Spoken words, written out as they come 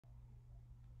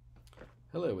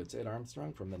Hello, it's Ed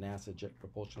Armstrong from the NASA Jet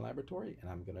Propulsion Laboratory, and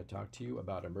I'm going to talk to you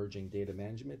about emerging data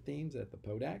management themes at the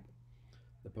PO.DAAC.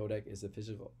 The PO.DAAC is a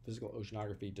physical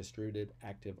oceanography distributed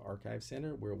active archive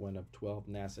center. We're one of 12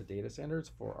 NASA data centers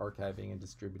for archiving and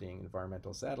distributing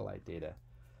environmental satellite data.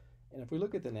 And if we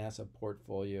look at the NASA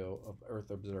portfolio of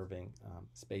Earth observing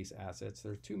space assets,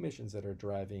 there are two missions that are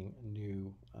driving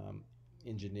new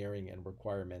engineering and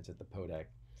requirements at the PO.DAAC.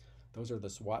 Those are the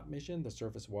SWOT mission, the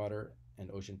Surface Water and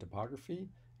Ocean Topography,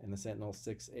 and the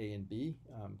Sentinel-6A and B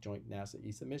joint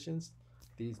NASA-ESA missions.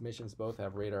 These missions both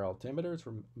have radar altimeters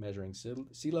for measuring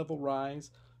sea level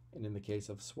rise, and in the case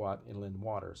of SWOT, inland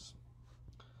waters.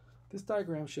 This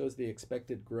diagram shows the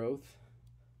expected growth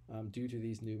due to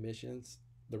these new missions.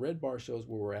 The red bar shows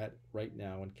where we're at right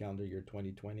now in calendar year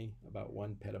 2020, about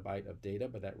 1 petabyte of data,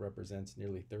 but that represents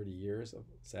nearly 30 years of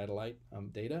satellite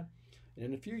data. And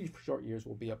in a few short years,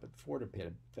 we'll be up at 4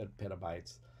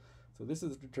 petabytes. So this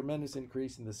is a tremendous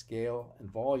increase in the scale and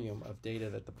volume of data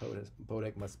that the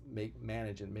PO.DAAC must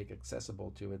manage and make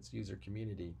accessible to its user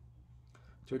community.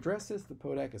 To address this, the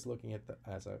PO.DAAC is looking at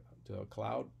a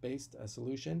cloud-based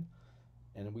solution,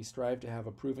 and we strive to have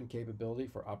a proven capability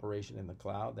for operation in the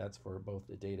cloud. That's for both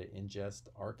the data ingest,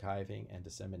 archiving, and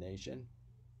dissemination.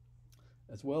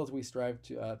 As well as we strive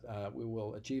to, we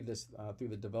will achieve this through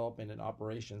the development and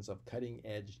operations of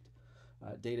cutting-edge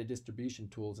data distribution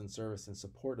tools and service in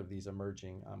support of these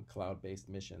emerging cloud-based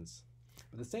missions.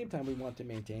 At the same time, we want to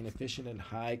maintain efficient and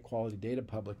high-quality data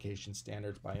publication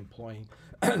standards by employing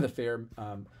the FAIR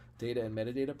data and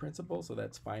metadata principles, so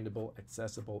that's findable,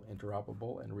 accessible,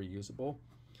 interoperable, and reusable.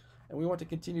 And we want to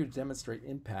continue to demonstrate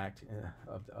impact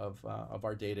of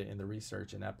our data in the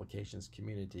research and applications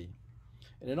community.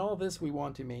 And in all this, we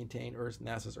want to maintain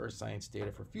NASA's Earth science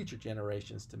data for future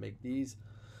generations to make these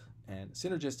and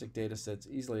synergistic data sets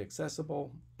easily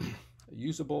accessible,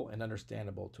 usable, and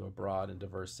understandable to a broad and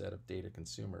diverse set of data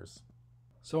consumers.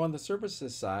 So on the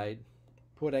services side,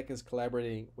 PO.DAAC is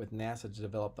collaborating with NASA to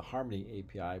develop the Harmony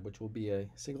API, which will be a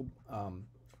single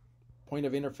point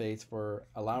of interface for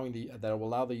that will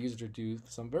allow the user to do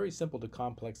some very simple to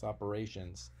complex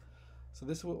operations. So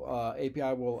this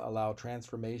API will allow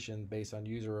transformation based on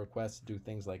user requests to do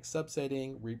things like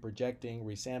subsetting, reprojecting,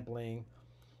 resampling,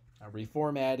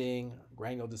 reformatting,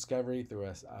 granular discovery through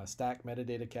a stack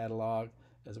metadata catalog,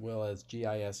 as well as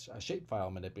GIS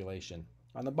shapefile manipulation.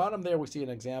 On the bottom there, we see an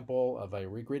example of a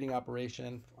regridding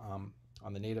operation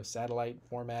on the native satellite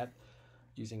format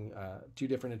using 2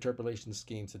 different interpolation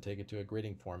schemes to take it to a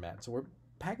gridding format. So we're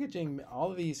packaging all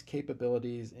of these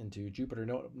capabilities into Jupyter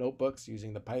notebooks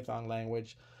using the Python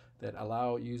language that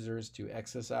allow users to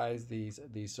exercise these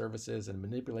services and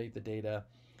manipulate the data,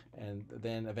 and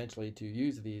then eventually to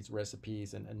use these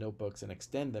recipes and notebooks and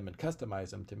extend them and customize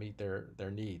them to meet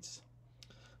their needs.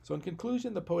 So in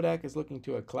conclusion, the PO.DAAC is looking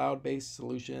to a cloud-based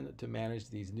solution to manage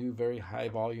these new very high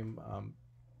volume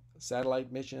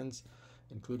satellite missions,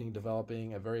 including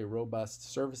developing a very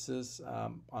robust services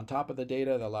on top of the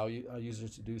data that allow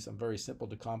users to do some very simple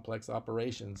to complex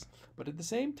operations, but at the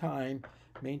same time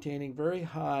maintaining very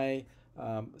high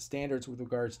standards with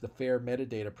regards to the FAIR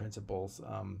metadata principles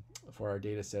for our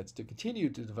data sets to continue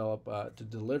to develop, to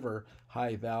deliver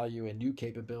high value and new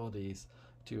capabilities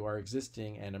to our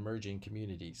existing and emerging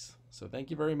communities. So thank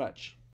you very much.